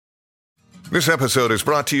This episode is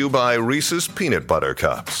brought to you by Reese's Peanut Butter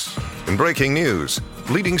Cups. In breaking news,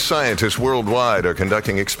 leading scientists worldwide are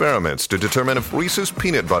conducting experiments to determine if Reese's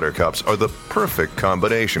Peanut Butter Cups are the perfect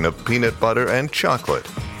combination of peanut butter and chocolate.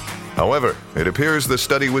 However, it appears the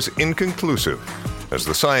study was inconclusive, as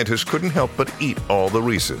the scientists couldn't help but eat all the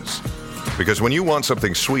Reese's. Because when you want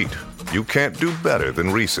something sweet, you can't do better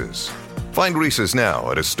than Reese's. Find Reese's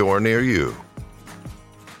now at a store near you.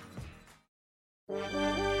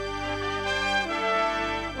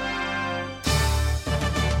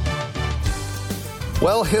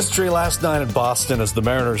 Well, history last night in Boston as the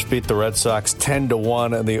Mariners beat the Red Sox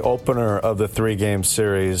 10-1 in the opener of the three-game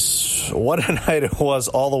series. What a night it was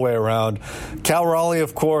all the way around. Cal Raleigh,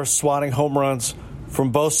 of course, swatting home runs from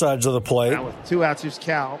both sides of the plate. Now with 2 outs, here's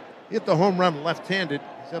Cal. He hit the home run left-handed.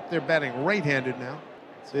 He's up there batting right-handed now.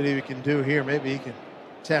 See what he can do here. Maybe he can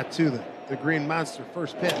tattoo the Green Monster.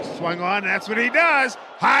 First pitch. Swung on. That's what he does.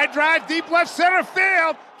 High drive, deep left center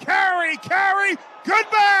field. Carry.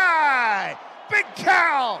 Goodbye. Big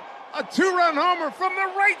Cal, a 2-run homer from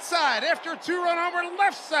the right side after a 2-run homer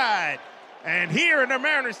left side. And here in the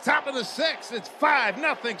Mariners, top of the 6th, it's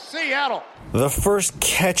 5-0 Seattle. The first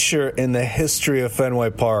catcher in the history of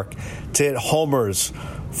Fenway Park to hit homers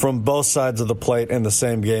from both sides of the plate in the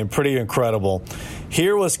same game. Pretty incredible.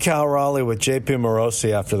 Here was Cal Raleigh with J.P.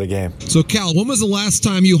 Morosi after the game. So, Cal, when was the last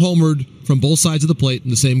time you homered from both sides of the plate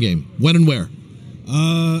in the same game? When and where?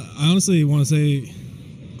 I honestly want to say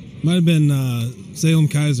might have been Salem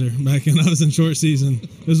Kaiser back when I was in short season.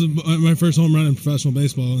 This was my first home run in professional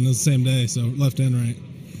baseball, and it was the same day, so left and right.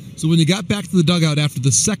 So when you got back to the dugout after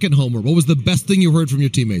the second homer, what was the best thing you heard from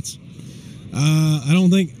your teammates? I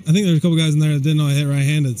think there's a couple guys in there that didn't know I hit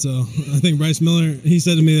right-handed, so I think Bryce Miller, he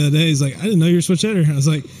said to me the other day, he's like, I didn't know you were a switch hitter. I was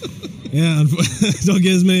like, yeah, don't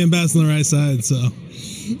get as many at-bats on the right side, so.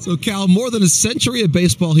 So, Cal, more than a century of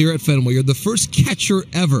baseball here at Fenway. You're the first catcher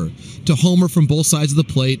ever to homer from both sides of the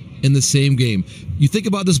plate in the same game. You think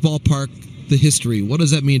about this ballpark, the history. What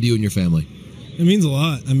does that mean to you and your family? It means a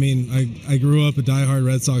lot. I mean, I grew up a diehard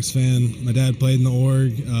Red Sox fan. My dad played in the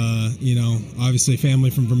org. Obviously family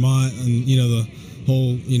from Vermont and, the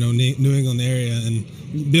whole, New England area. And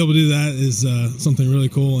be able to do that is something really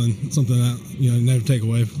cool and something that, never take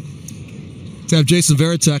away. To have Jason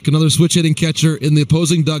Varitek, another switch-hitting catcher in the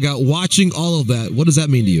opposing dugout, watching all of that, what does that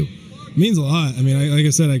mean to you? It means a lot. I mean, like I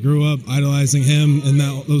said, I grew up idolizing him and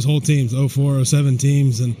those whole teams, 04, 07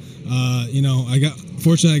 teams. And,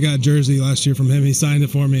 fortunately, I got a jersey last year from him. He signed it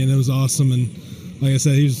for me, and it was awesome. And like I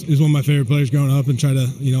said, he was one of my favorite players growing up and try to,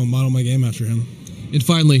 model my game after him. And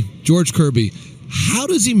finally, George Kirby. How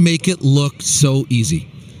does he make it look so easy?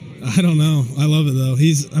 I don't know. I love it, though.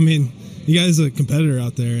 The guy's a competitor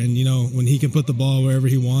out there, and when he can put the ball wherever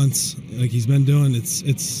he wants, like he's been doing,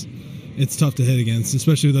 it's tough to hit against,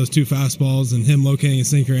 especially with those 2 fastballs and him locating a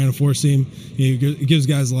sinker and a four-seam. It gives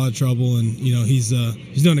guys a lot of trouble, and he's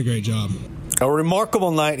doing a great job. A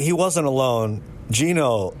remarkable night. He wasn't alone.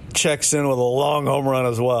 Gino checks in with a long home run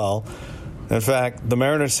as well. In fact, the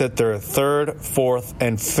Mariners hit their 3rd, 4th,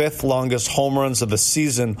 and 5th longest home runs of the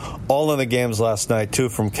season, all in the games last night, 2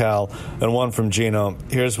 from Cal and 1 from Gino.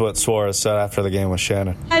 Here's what Suarez said after the game with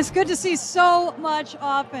Shannon. It's good to see so much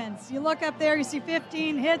offense. You look up there, you see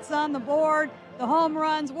 15 hits on the board, the home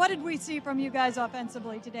runs. What did we see from you guys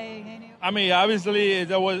offensively today, Hanu? I mean, obviously, it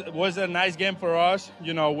was a nice game for us.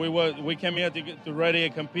 We came here to ready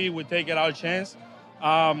to compete. We take it our chance,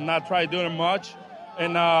 not try doing much.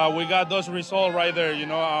 And we got those results right there.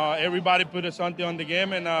 Everybody put something on the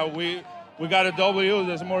game, and we got a W.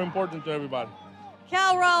 That's more important to everybody.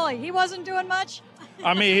 Cal Raleigh, he wasn't doing much?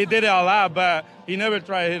 I mean, he did it a lot, but he never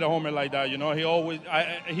tried to hit a homer like that. He always,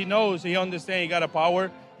 he knows, he understands he got a power,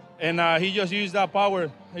 and he just used that power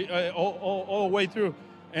all the way through.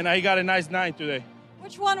 And he got a nice 9 today.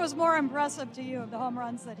 Which one was more impressive to you of the home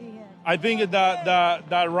runs that he hit? I think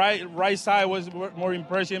the right side was more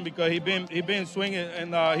impressive because he been swinging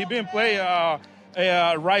and he been play a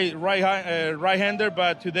right-hander,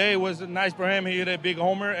 but today was nice for him. He hit a big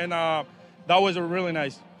homer, and that was really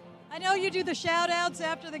nice. I know you do the shout-outs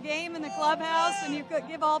after the game in the clubhouse, and you could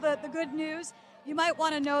give all the good news. You might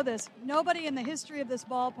want to know this. Nobody in the history of this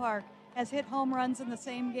ballpark has hit home runs in the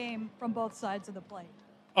same game from both sides of the plate.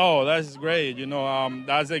 Oh, that's great.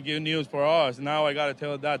 That's a good news for us. Now I got to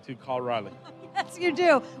tell that to Cal Raleigh. Yes, you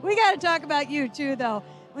do. We got to talk about you, too, though.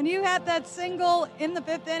 When you had that single in the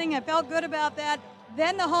 5th inning, I felt good about that.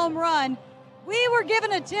 Then the home run. We were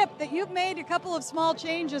given a tip that you've made a couple of small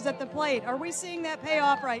changes at the plate. Are we seeing that pay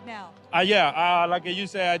off right now? Like you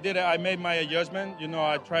said, I made my adjustment.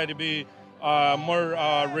 I try to be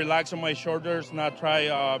more relaxed on my shoulders, not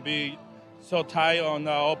try be so tight on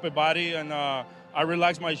the upper body, and I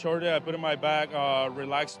relaxed my shoulder. I put it in my back,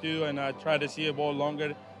 relaxed too, and I tried to see the ball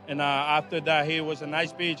longer. And after that hit was a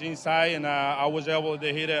nice pitch inside, and I was able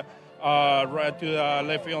to hit it right to the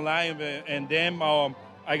left field line. And then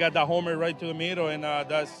I got that homer right to the middle, and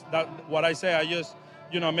that's what I say. I just,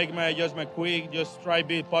 make my adjustment quick, just try to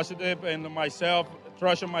be positive and myself,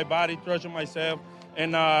 trust in my body, trust in myself.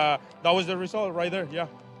 And that was the result right there, yeah.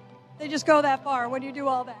 They just go that far when you do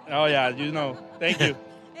all that. Oh, yeah, Thank you.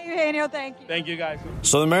 Hey, Eugenio, thank you. Thank you, guys.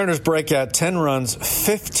 So the Mariners break out 10 runs,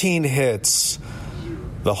 15 hits.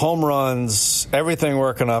 The home runs, everything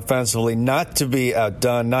working offensively, not to be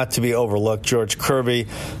outdone, not to be overlooked. George Kirby,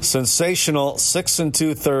 sensational, 6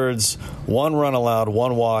 2/3, 1 run allowed,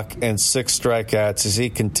 1 walk, and 6 strikeouts as he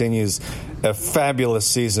continues a fabulous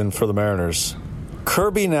season for the Mariners.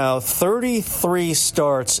 Kirby now 33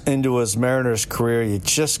 starts into his Mariners career. You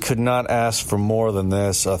just could not ask for more than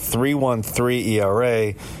this. A 3.13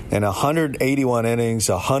 ERA in 181 innings,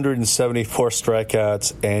 174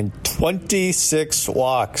 strikeouts, and 26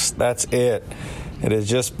 walks. That's it. It has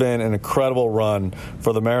just been an incredible run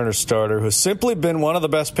for the Mariners starter, who's simply been one of the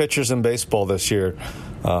best pitchers in baseball this year.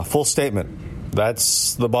 Full statement.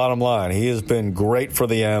 That's the bottom line. He has been great for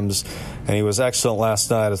the M's, and he was excellent last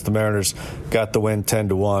night as the Mariners got the win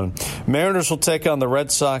 10-1. Mariners will take on the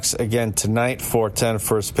Red Sox again tonight, 4:10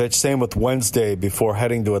 first pitch. Same with Wednesday before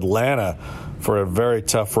heading to Atlanta for a very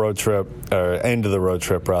tough road trip, or end of the road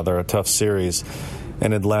trip, rather, a tough series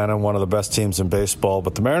in Atlanta, one of the best teams in baseball.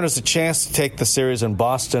 But the Mariners a chance to take the series in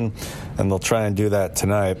Boston, and they'll try and do that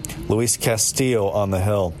tonight. Luis Castillo on the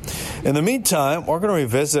hill. In the meantime, we're going to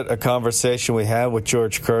revisit a conversation we had with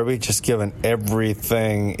George Kirby, just given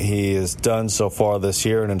everything he has done so far this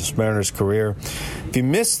year and in his Mariners career. If you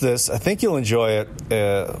missed this, I think you'll enjoy it.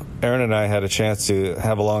 Aaron and I had a chance to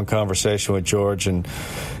have a long conversation with George and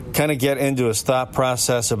kind of get into his thought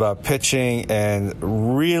process about pitching, and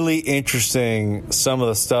really interesting some of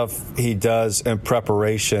the stuff he does in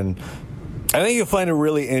preparation. I think you'll find it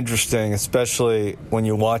really interesting, especially when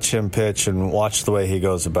you watch him pitch and watch the way he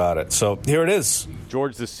goes about it. So here it is.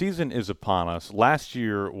 George, the season is upon us. Last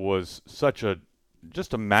year was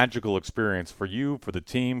just a magical experience for you, for the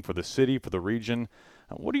team, for the city, for the region.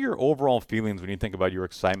 What are your overall feelings when you think about your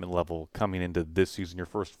excitement level coming into this season, your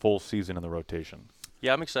first full season in the rotation?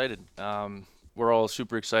 Yeah, I'm excited. We're all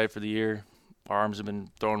super excited for the year. Our arms have been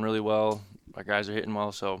throwing really well. Our guys are hitting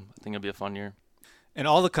well, so I think it'll be a fun year. In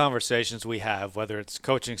all the conversations we have, whether it's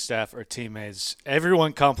coaching staff or teammates,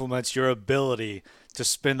 everyone compliments your ability to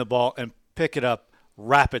spin the ball and pick it up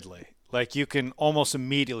rapidly. Like you can almost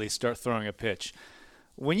immediately start throwing a pitch.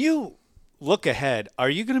 When you look ahead, are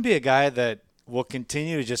you going to be a guy that will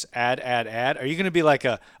continue to just add? Are you going to be like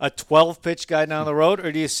a 12-pitch guy down the road,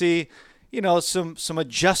 or do you see some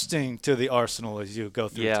adjusting to the arsenal as you go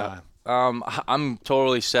through time? I'm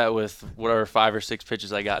totally set with whatever 5 or 6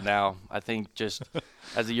 pitches I got now. I think just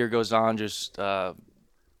as the year goes on, just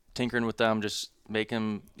tinkering with them, just making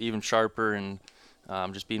them even sharper, and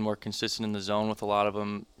just being more consistent in the zone with a lot of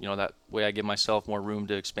them. That way I give myself more room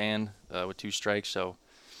to expand with 2 strikes. So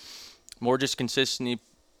more just consistency,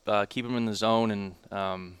 keep them in the zone,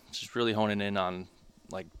 and just really honing in on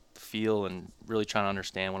like feel and really trying to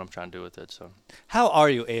understand what I'm trying to do with it. So how are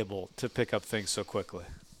you able to pick up things so quickly?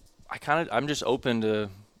 I'm just open to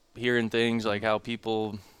hearing things like how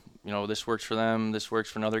people, this works for them, this works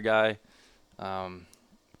for another guy. I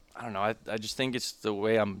don't know. I just think it's the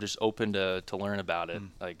way I'm just open to learn about it.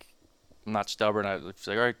 Like, I'm not stubborn. It's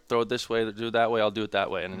like, all right, throw it this way, do it that way, I'll do it that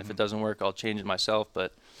way. And then if it doesn't work, I'll change it myself.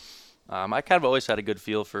 But I kind of always had a good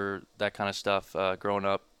feel for that kind of stuff growing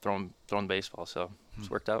up, throwing baseball. So it's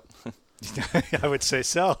worked out. I would say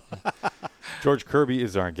so. George Kirby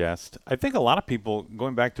is our guest. I think a lot of people,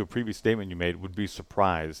 going back to a previous statement you made, would be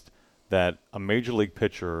surprised that a major league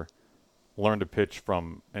pitcher learned to pitch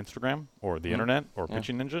from Instagram or the internet or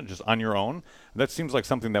Pitching Ninja, just on your own. That seems like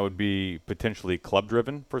something that would be potentially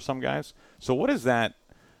club-driven for some guys. So what is that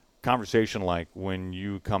conversation like when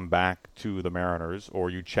you come back to the Mariners, or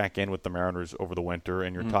you check in with the Mariners over the winter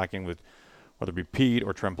and you're talking with whether it be Pete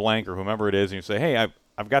or Trent Blank or whomever it is, and you say, hey,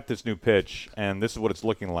 I've got this new pitch, and this is what it's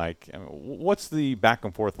looking like. I mean, what's the back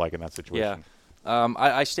and forth like in that situation? Yeah.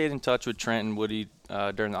 I stayed in touch with Trent and Woody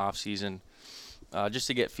during the off season just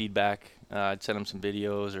to get feedback. I'd send them some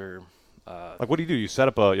videos or like, what do? You set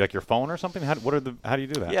up your phone or something? How do you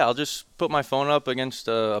do that? Yeah, I'll just put my phone up against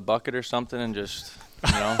a bucket or something and just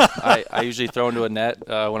I usually throw into a net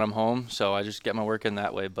when I'm home, so I just get my work in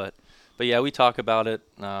that way. But yeah, we talk about it.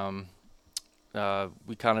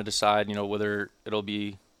 We kind of decide, whether it'll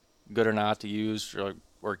be good or not to use,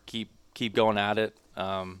 or keep going at it.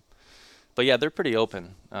 But But yeah, they're pretty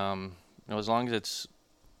open. As long as it's,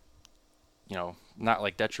 not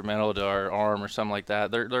like detrimental to our arm or something like that,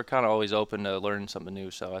 they're kind of always open to learning something new.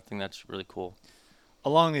 So I think that's really cool.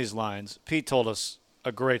 Along these lines, Pete told us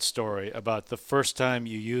a great story about the first time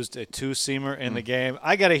you used a two-seamer in the game.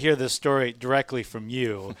 I got to hear this story directly from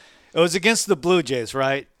you. It was against the Blue Jays,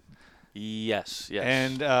 right? Yes.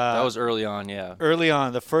 And that was early on, yeah. Early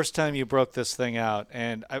on, the first time you broke this thing out.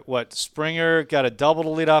 And Springer got a double to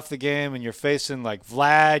lead off the game, and you're facing like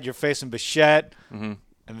Vlad, you're facing Bichette. Mm-hmm.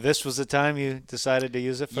 And this was the time you decided to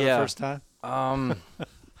use it for the first time?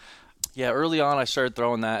 Yeah, early on I started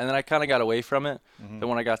throwing that, and then I kind of got away from it. Then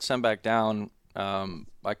when I got sent back down,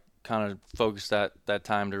 I kind of focused that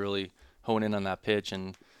time to really hone in on that pitch.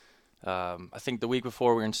 And I think the week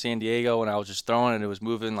before we were in San Diego, and I was just throwing it. It was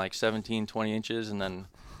moving like 17, 20 inches, and then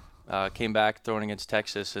came back throwing against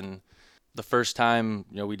Texas. And the first time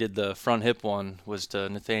we did the front hip one was to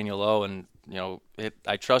Nathaniel Lowe, and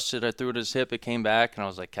I trusted. I threw it at his hip. It came back, and I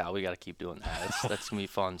was like, Cal, we got to keep doing that. That's gonna be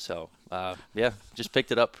fun. So just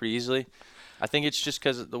picked it up pretty easily. I think it's just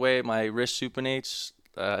because of the way my wrist supinates.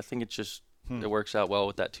 I think it's just it works out well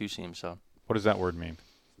with that two seam. So What does that word mean?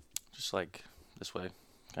 just like this way,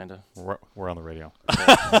 kind of. We're on the radio.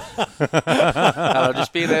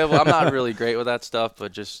 Just being able. I'm not really great with that stuff,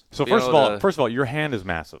 but just So being first of all, your hand is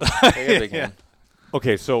massive. I got a big hand.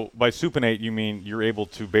 Okay, so by supinate you mean you're able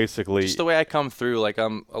to basically Just the way I come through, like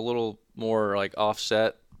I'm a little more like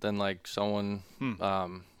offset than like someone.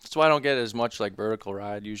 That's why I don't get as much like vertical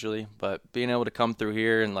ride usually. But being able to come through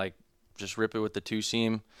here and like just rip it with the two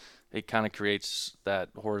seam, it kind of creates that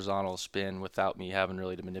horizontal spin without me having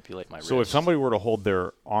really to manipulate my wrist. So if somebody were to hold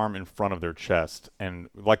their arm in front of their chest and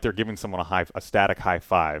like they're giving someone a static high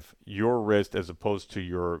five, your wrist as opposed to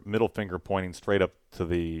your middle finger pointing straight up to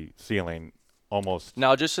the ceiling. Almost.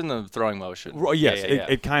 No, just in the throwing motion. Well, yes, Yeah.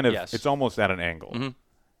 It kind of Yes. it's almost at an angle, Mm-hmm.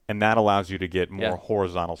 and that allows you to get more Yeah.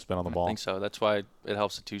 horizontal spin on the ball. I think so. That's why it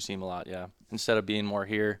helps the two seam a lot. Yeah, instead of being more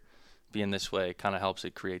here, being this way, kind of helps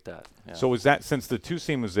it create that. Yeah. So is that, since the two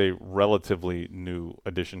seam is a relatively new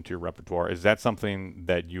addition to your repertoire, is that something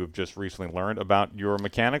that you have just recently learned about your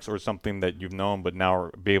mechanics, or something that you've known but now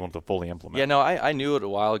are be able to fully implement? Yeah, no, I knew it a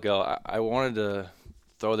while ago. I wanted to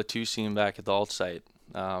throw the two seam back at the alt site.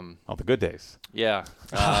 The good days. Yeah.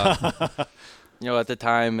 At the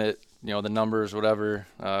time, the numbers, whatever,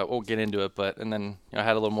 won't get into it, but, and then, I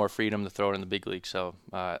had a little more freedom to throw it in the big league. So,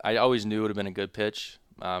 I always knew it would have been a good pitch.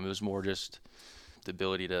 It was more just the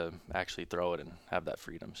ability to actually throw it and have that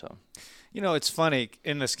freedom. So, it's funny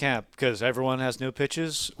in this camp because everyone has new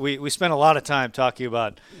pitches. We spent a lot of time talking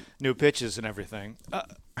about new pitches and everything.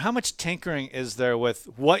 How much tinkering is there with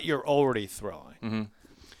what you're already throwing? Mm-hmm.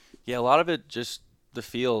 Yeah, a lot of it just the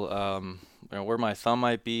feel, where my thumb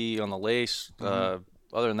might be on the lace. Other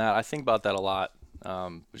than that, I think about that a lot.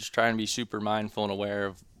 Just trying to be super mindful and aware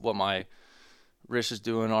of what my wrist is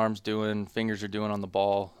doing, arms doing, fingers are doing on the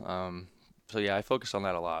ball. So yeah, I focus on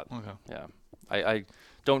that a lot. Okay. Yeah, I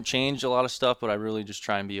don't change a lot of stuff, but I really just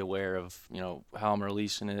try and be aware of how I'm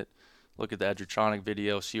releasing it. Look at the Edgertronic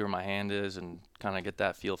video, see where my hand is, and kind of get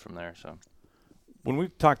that feel from there. So. When we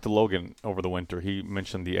talked to Logan over the winter, he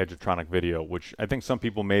mentioned the Edgertronic video, which I think some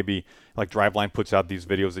people maybe, like Driveline puts out these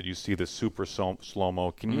videos that you see the super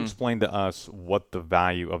slow-mo. Can you explain to us what the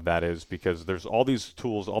value of that is? Because there's all these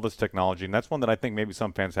tools, all this technology, and that's one that I think maybe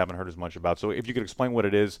some fans haven't heard as much about. So if you could explain what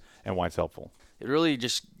it is and why it's helpful. It really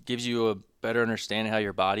just gives you a better understanding how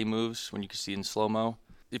your body moves when you can see it in slow-mo.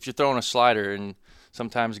 If you're throwing a slider, and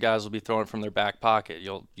sometimes guys will be throwing it from their back pocket,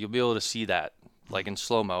 you'll be able to see that, like in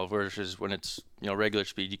slow-mo, versus when it's regular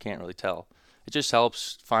speed, you can't really tell. It just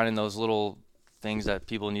helps finding those little things that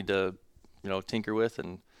people need to tinker with,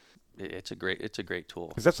 and it's a great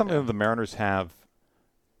tool. Is that something that the Mariners have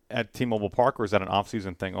at T-Mobile Park, or is that an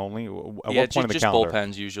off-season thing only? At what point it's in the just calendar?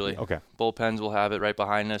 bullpens usually. Okay. Bullpens will have it right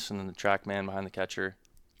behind us, and then the track man behind the catcher.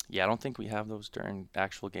 Yeah, I don't think we have those during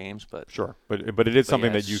actual games, but sure. But it is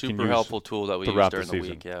something that you can use. Super helpful tool that we use during the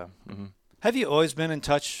week. Yeah. Mm-hmm. Have you always been in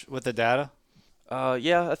touch with the data?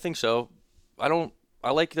 Yeah, I think so.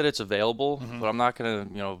 I like that it's available, but I'm not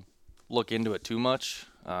gonna look into it too much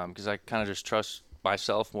because I kind of just trust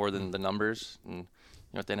myself more than the numbers. And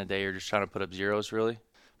at the end of the day, you're just trying to put up zeros, really.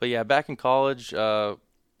 But yeah, back in college, Sean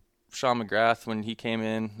McGrath, when he came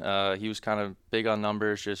in, he was kind of big on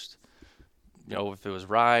numbers, just if it was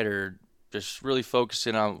right or just really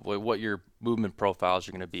focusing on what your movement profiles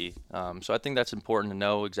are going to be. So I think that's important to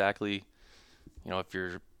know exactly, if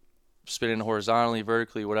you're spinning horizontally,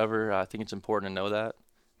 vertically, whatever. I think it's important to know that.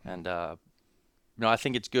 And, I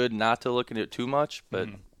think it's good not to look into it too much, but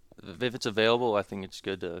if it's available, I think it's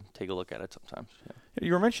good to take a look at it sometimes. Yeah.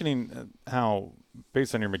 You were mentioning how,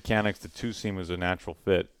 based on your mechanics, the two-seam is a natural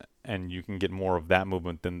fit, and you can get more of that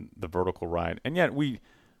movement than the vertical ride. And yet we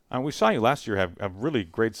saw you last year have really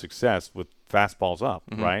great success with fastballs up,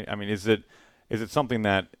 right? I mean, is it something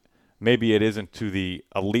that maybe it isn't to the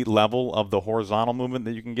elite level of the horizontal movement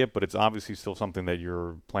that you can get, but it's obviously still something that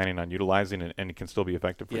you're planning on utilizing and it can still be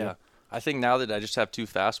effective for you? Yeah. I think now that I just have 2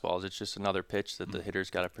 fastballs, it's just another pitch that the hitter's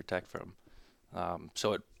got to protect from.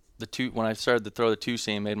 When I started to throw the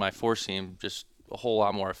 2-seam, made my 4-seam just a whole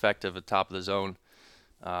lot more effective at the top of the zone,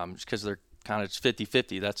 just because they're kind of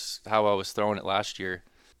 50-50. That's how I was throwing it last year.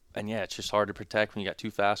 And, yeah, it's just hard to protect when you got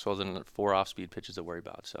 2 fastballs and 4 off-speed pitches to worry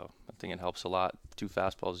about. So I think it helps a lot. 2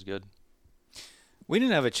 fastballs is good. We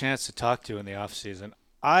didn't have a chance to talk to you in the offseason.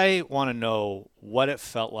 I want to know what it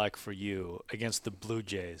felt like for you against the Blue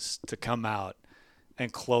Jays to come out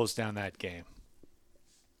and close down that game.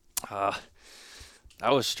 I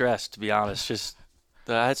was stressed, to be honest. Just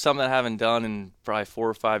I had something I haven't done in probably 4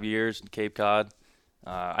 or 5 years in Cape Cod.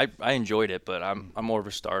 I enjoyed it, but I'm more of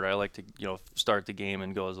a starter. I like to start the game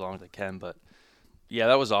and go as long as I can. But yeah,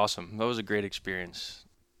 that was awesome. That was a great experience.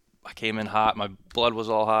 I came in hot. My blood was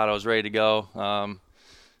all hot. I was ready to go.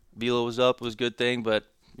 Velo was up. It was a good thing, but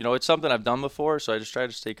it's something I've done before, so I just try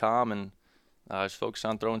to stay calm and just focus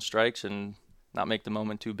on throwing strikes and not make the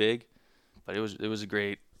moment too big. But it was a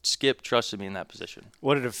great. Skip trusted me in that position.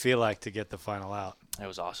 What did it feel like to get the final out? It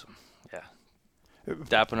was awesome. Yeah.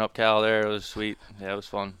 Dapping up Cal there, it was sweet. Yeah, it was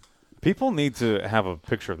fun. People need to have a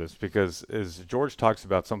picture of this because as George talks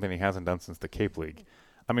about something he hasn't done since the Cape League,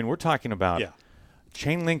 I mean, we're talking about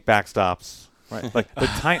chain link backstops, right? Like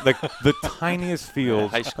the tiniest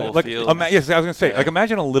fields. High school fields. Yes, I was going to say,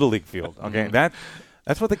 imagine a Little League field, okay?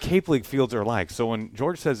 That's what the Cape League fields are like. So when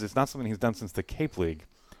George says it's not something he's done since the Cape League,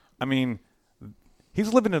 I mean,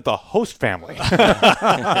 he's living at the host family.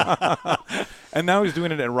 And now he's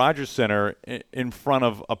doing it at Rogers Center in front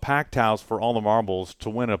of a packed house for all the marbles to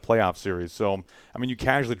win a playoff series. So, I mean, you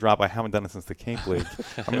casually drop, I haven't done it since the Cape League.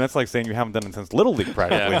 I mean, that's like saying you haven't done it since Little League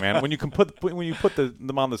practically, man, when you put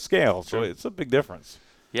them on the scale. So it's a big difference.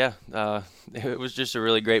 Yeah, it was just a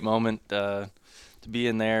really great moment to be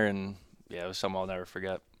in there, and, yeah, it was something I'll never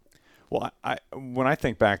forget. Well, when I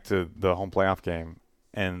think back to the home playoff game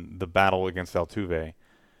and the battle against Altuve,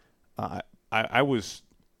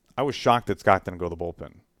 I was shocked that Scott didn't go to the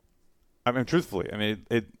bullpen. I mean, truthfully, I mean,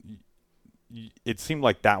 it seemed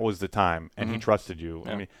like that was the time, and he trusted you.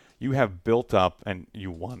 Yeah. I mean, you have built up, and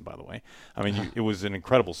you won, by the way. I mean, it was an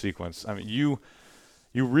incredible sequence. I mean, you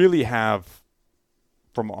really have,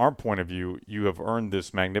 from our point of view, you have earned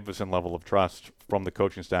this magnificent level of trust from the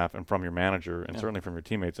coaching staff and from your manager, and certainly from your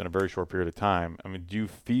teammates in a very short period of time. I mean, do you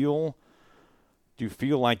feel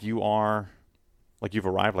like you are, like you've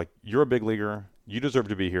arrived, like you're a big leaguer? You deserve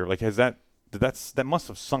to be here. Like, that must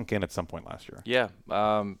have sunk in at some point last year. Yeah.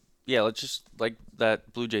 Let's just like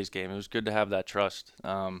that Blue Jays game. It was good to have that trust.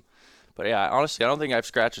 But yeah, honestly, I don't think I've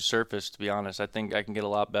scratched the surface, to be honest. I think I can get a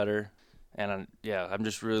lot better. And I'm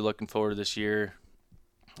just really looking forward to this year.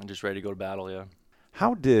 I'm just ready to go to battle. Yeah.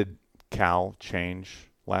 How did Cal change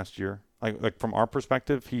last year? Like from our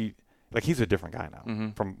perspective, he's a different guy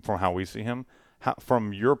now from how we see him.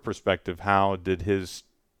 From your perspective, how did his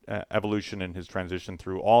evolution and his transition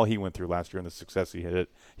through all he went through last year and the success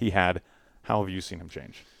he had, how have you seen him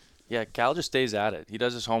change? Yeah, Cal just stays at it. He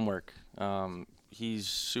does his homework. He's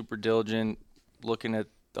super diligent, looking at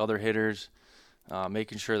other hitters,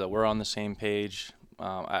 making sure that we're on the same page.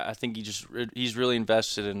 I think he's really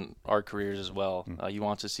invested in our careers as well. He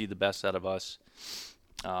wants to see the best out of us.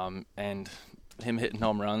 And him hitting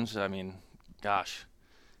home runs, I mean, gosh,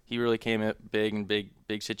 he really came at big in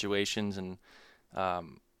big situations. And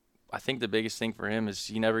I think the biggest thing for him is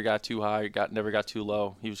he never got too high, never got too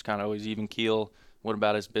low. He was kind of always even keel, went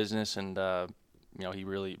about his business, and he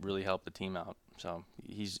really helped the team out. So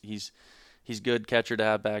he's good catcher to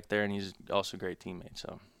have back there, and he's also a great teammate.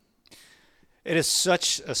 So it is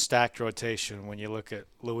such a stacked rotation when you look at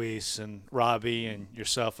Luis and Robbie and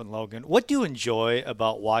yourself and Logan. What do you enjoy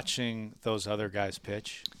about watching those other guys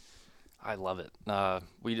pitch? I love it.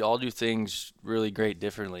 We all do things really great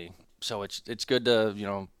differently, so it's good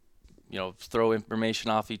to throw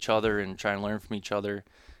information off each other and try and learn from each other.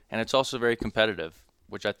 And it's also very competitive,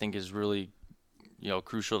 which I think is really,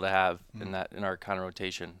 crucial to have in our kind of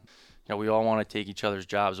rotation. We all want to take each other's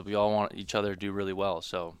jobs, but we all want each other to do really well.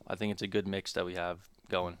 So I think it's a good mix that we have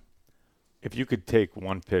going. If you could take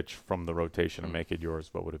one pitch from the rotation and make it yours,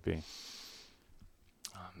 what would it be?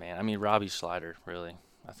 Oh, man, I mean, Robbie's slider, really.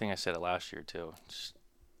 I think I said it last year, too. It's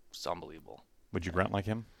unbelievable. Would you grunt like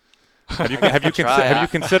him? Have you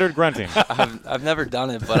considered grunting? I've never done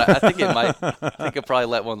it, but I think it might. I think I'll probably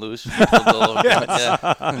let one loose.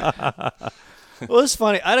 Yeah. Well, it's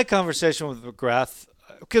funny. I had a conversation with McGrath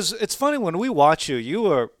because it's funny when we watch you.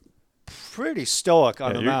 You are pretty stoic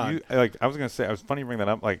on the mound. Like I was gonna say, I was funny you bring that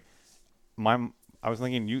up. Like I was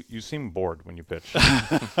thinking you seem bored when you pitch.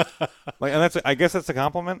 Like, and I guess that's a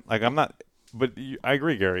compliment. Like I'm not. But I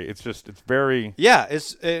agree, Gary. It's very. Yeah,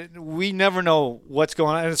 we never know what's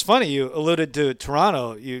going on. And it's funny, you alluded to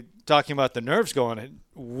Toronto, you talking about the nerves going in.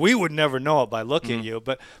 We would never know it by looking at you.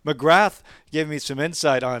 But McGrath gave me some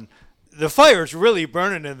insight on the fire's really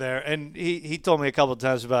burning in there. And he told me a couple of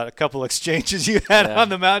times about a couple exchanges you had on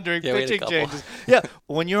the mound during pitching changes. Yeah,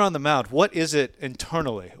 when you're on the mound, what is it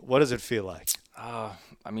internally? What does it feel like? I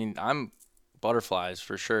mean, I'm butterflies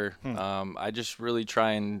for sure. I just really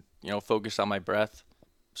try and focus on my breath.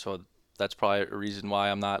 So that's probably a reason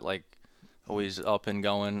why I'm not like always up and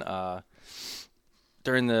going.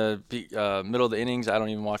 During the middle of the innings, I don't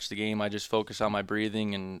even watch the game. I just focus on my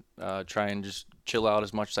breathing and try and just chill out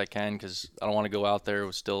as much as I can because I don't want to go out there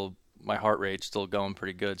with my heart rate's still going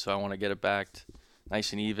pretty good. So I want to get it back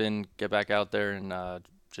nice and even, get back out there and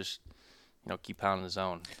just keep pounding the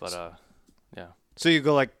zone. But yeah. So you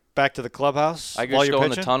go like back to the clubhouse I while just you're go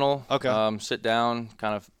pitching? in the tunnel. Okay. Sit down,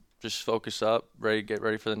 kind of just focus up, get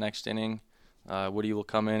ready for the next inning. Woody will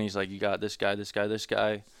come in. He's like, you got this guy, this guy, this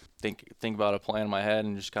guy. Think about a plan in my head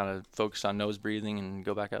and just kind of focus on nose breathing and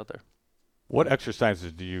go back out there. What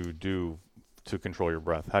exercises do you do to control your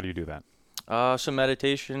breath? How do you do that? Some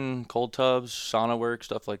meditation, cold tubs, sauna work,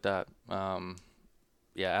 stuff like that.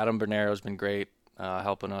 Adam Bernero's been great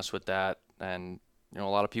helping us with that. And, a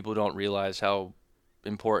lot of people don't realize how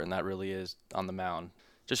important that really is on the mound.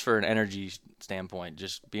 Just for an energy standpoint,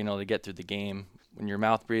 just being able to get through the game. When you're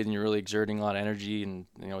mouth breathing, you're really exerting a lot of energy, and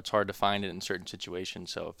it's hard to find it in certain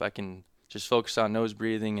situations. So if I can just focus on nose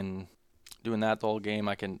breathing and doing that the whole game,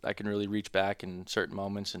 I can really reach back in certain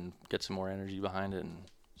moments and get some more energy behind it. And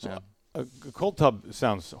a cold tub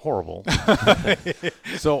sounds horrible.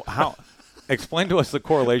 So explain to us the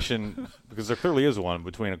correlation, because there clearly is one,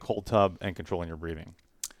 between a cold tub and controlling your breathing.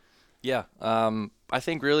 Yeah, I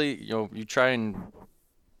think really you try and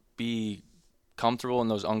be comfortable in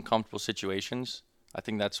those uncomfortable situations. I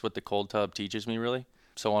think that's what the cold tub teaches me, really.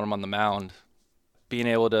 So when I'm on the mound, being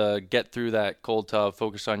able to get through that cold tub,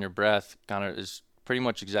 focus on your breath, kind of is pretty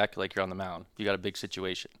much exactly like you're on the mound. You got a big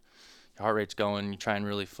situation, your heart rate's going, you try and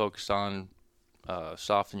really focus on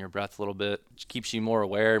soften your breath a little bit. It keeps you more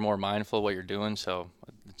aware, more mindful of what you're doing. So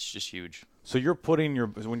it's just huge. So you're putting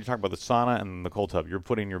when you talk about the sauna and the cold tub, you're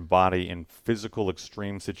putting your body in physical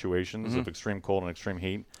extreme situations of extreme cold and extreme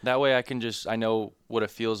heat. That way I know what it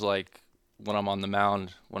feels like when I'm on the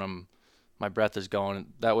mound, when my breath is going.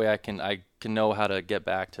 That way I can know how to get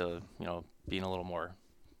back to, being a little more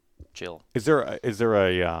chill. Is there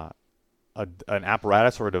an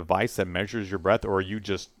apparatus or a device that measures your breath, or you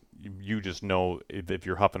just know if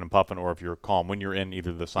you're huffing and puffing or if you're calm when you're in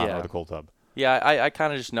either the sauna or the cold tub? Yeah, I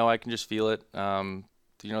kind of just know. I can just feel it.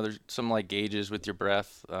 There's some like gauges with your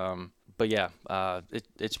breath. But yeah,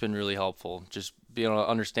 it's been really helpful. Just being able to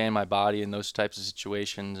understand my body in those types of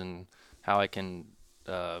situations and how I can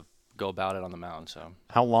go about it on the mound. So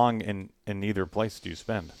how long in either place do you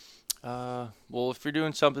spend? Well, if you're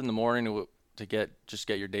doing something in the morning to get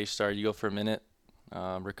your day started, you go for a minute.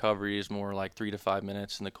 Recovery is more like 3 to 5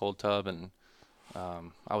 minutes in the cold tub, and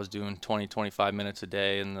I was doing 20-25 minutes a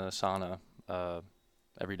day in the sauna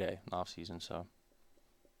every day in off season. So,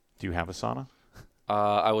 do you have a sauna?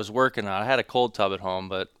 I was working on. I had a cold tub at home,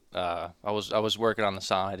 but I was working on the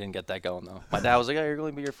sauna. I didn't get that going though. My dad was like, "Oh, you're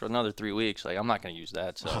going to be here for another 3 weeks." Like, I'm not going to use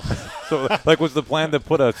that. So, was the plan to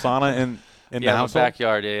put a sauna in the house? Yeah,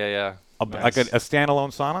 backyard. Yeah. Nice. Like a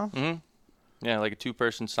standalone sauna? Mm-hmm. Yeah, like a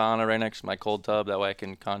 2-person sauna right next to my cold tub. That way I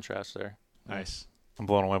can contrast there. Nice. I'm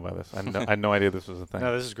blown away by this. I had no idea this was a thing.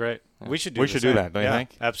 No, this is great. Yeah. We should do that, don't you think?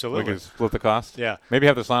 Absolutely. We could split the cost? Yeah. Maybe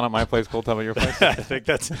have the sauna at my place, cold tub at your place? I think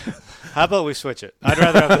that's – how about we switch it? I'd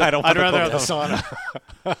rather have the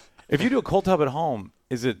sauna. If you do a cold tub at home,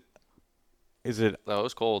 is it Oh, it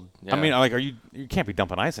was cold. Yeah. I mean, like, you can't be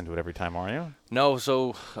dumping ice into it every time, are you? No.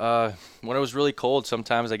 So when it was really cold,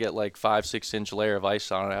 sometimes I get like 5-6 inch layer of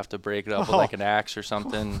ice on it. I have to break it up with like an axe or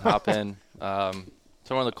something, hop in.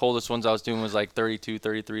 So one of the coldest ones I was doing was like 32,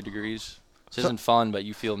 33 degrees. This isn't fun, but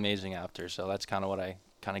you feel amazing after. So that's kind of what I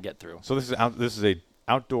kind of get through. So this is a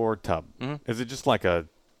outdoor tub. Mm-hmm. Is it just like a?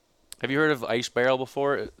 Have you heard of ice barrel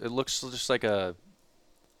before? It looks just like a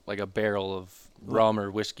barrel of rum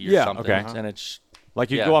or whiskey or something. Okay. And it's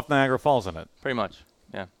like you go off Niagara Falls in it. Pretty much.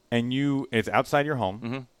 Yeah. And it's outside your home.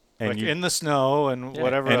 Mm-hmm. And like in the snow and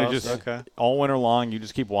whatever and else. It just, all winter long, you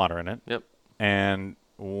just keep watering it. Yep. And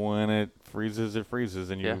when it freezes,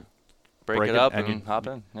 and you break it up and hop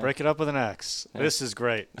in. Yeah. Break it up with an axe. Yeah. This is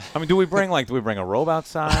great. I mean, do we bring a robe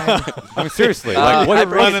outside? I mean, seriously, like what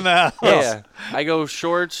run in the house? Yeah, I go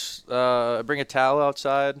shorts. I bring a towel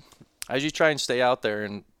outside. I usually try and stay out there,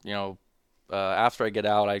 and after I get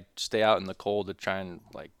out, I stay out in the cold to try and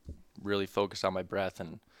like really focus on my breath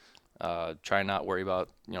and try and not worry about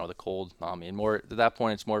the cold on me. And more at that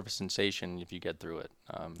point, it's more of a sensation if you get through it.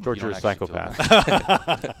 George, you're a psychopath.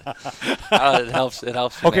 It helps. It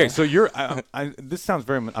helps. Okay, so you're. This sounds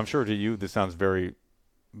very. I'm sure to you, this sounds very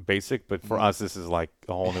basic, but for us, this is like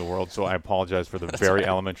a whole new world. So I apologize for the very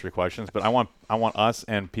elementary questions, but I want us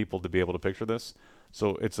and people to be able to picture this.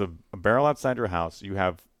 So it's a barrel outside your house. You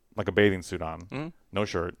have like a bathing suit on, no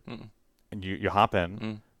shirt, and you hop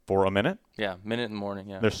in for a minute. Yeah, minute in the morning.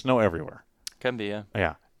 Yeah. There's snow everywhere. Can be. Yeah.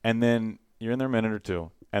 Yeah, and then you're in there a minute or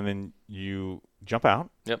two, and then you jump out.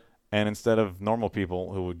 Yep. And instead of normal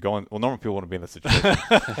people who would go in, normal people wouldn't be in this situation.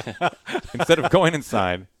 Instead of going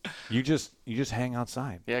inside, you just hang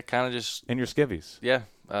outside. Yeah, kind of just in your skivvies. Yeah,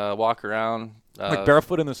 walk around. Like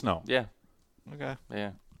barefoot in the snow. Yeah. Okay.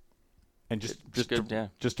 Yeah. And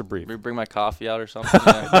just to breathe. Maybe bring my coffee out or something.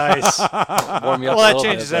 Yeah. Nice. Warm me up. Well, that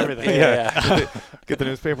changes everything. Yeah. Get the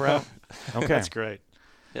newspaper out. Okay. That's great.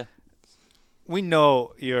 Yeah. We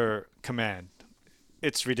know your command.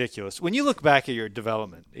 It's ridiculous. When you look back at your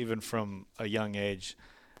development, even from a young age,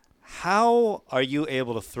 how are you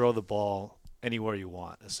able to throw the ball anywhere you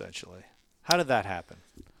want, essentially? How did that happen?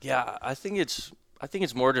 Yeah, I think it's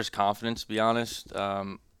more just confidence, to be honest.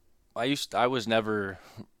 I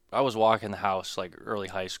was walking the house like early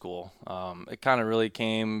high school. It kind of really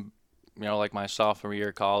came, like my sophomore year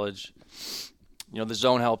of college. The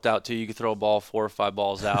zone helped out too. You could throw a ball 4 or 5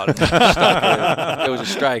 balls out. And it was a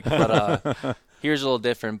strike, but here's a little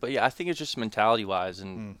different. But yeah, I think it's just mentality-wise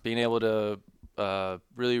and being able to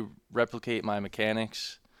really replicate my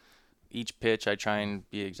mechanics. Each pitch, I try and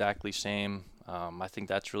be exactly same. I think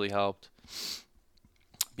that's really helped.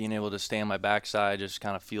 Being able to stay on my backside, just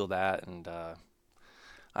kind of feel that, and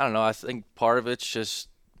I don't know. I think part of it's just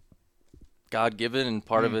God-given, and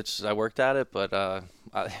part of it's I worked at it. But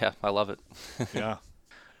I love it. Yeah.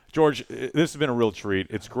 George, this has been a real treat.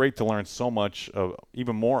 It's great to learn so much,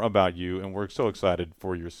 even more about you, and we're so excited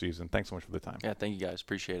for your season. Thanks so much for the time. Yeah, thank you guys.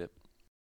 Appreciate it.